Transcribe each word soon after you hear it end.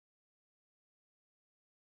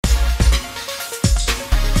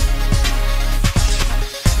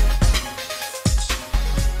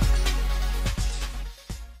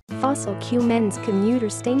Fossil Q Men's Commuter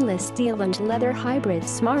Stainless Steel and Leather Hybrid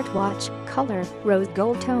Smartwatch, color, rose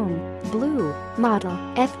gold tone, blue, model,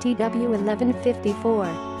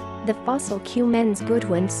 FTW1154. The Fossil Q Men's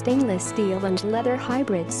Goodwin Stainless Steel and Leather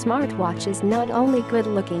Hybrid Smartwatch is not only good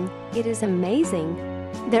looking, it is amazing.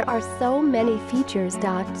 There are so many features.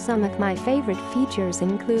 Some of my favorite features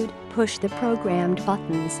include push the programmed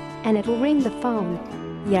buttons and it'll ring the phone.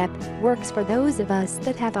 Yep, works for those of us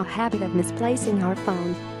that have a habit of misplacing our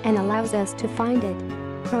phone and allows us to find it.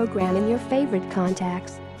 Program in your favorite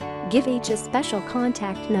contacts. Give each a special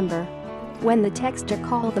contact number. When the text or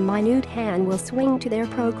call, the minute hand will swing to their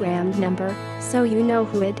programmed number, so you know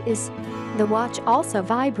who it is. The watch also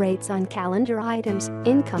vibrates on calendar items,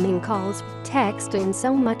 incoming calls, text and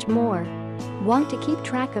so much more. Want to keep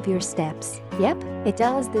track of your steps? Yep, it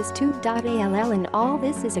does this too. And all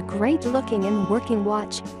this is a great looking and working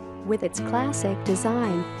watch. With its classic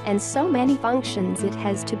design and so many functions, it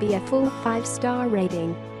has to be a full 5-star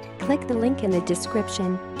rating. Click the link in the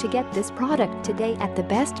description to get this product today at the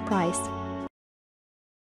best price.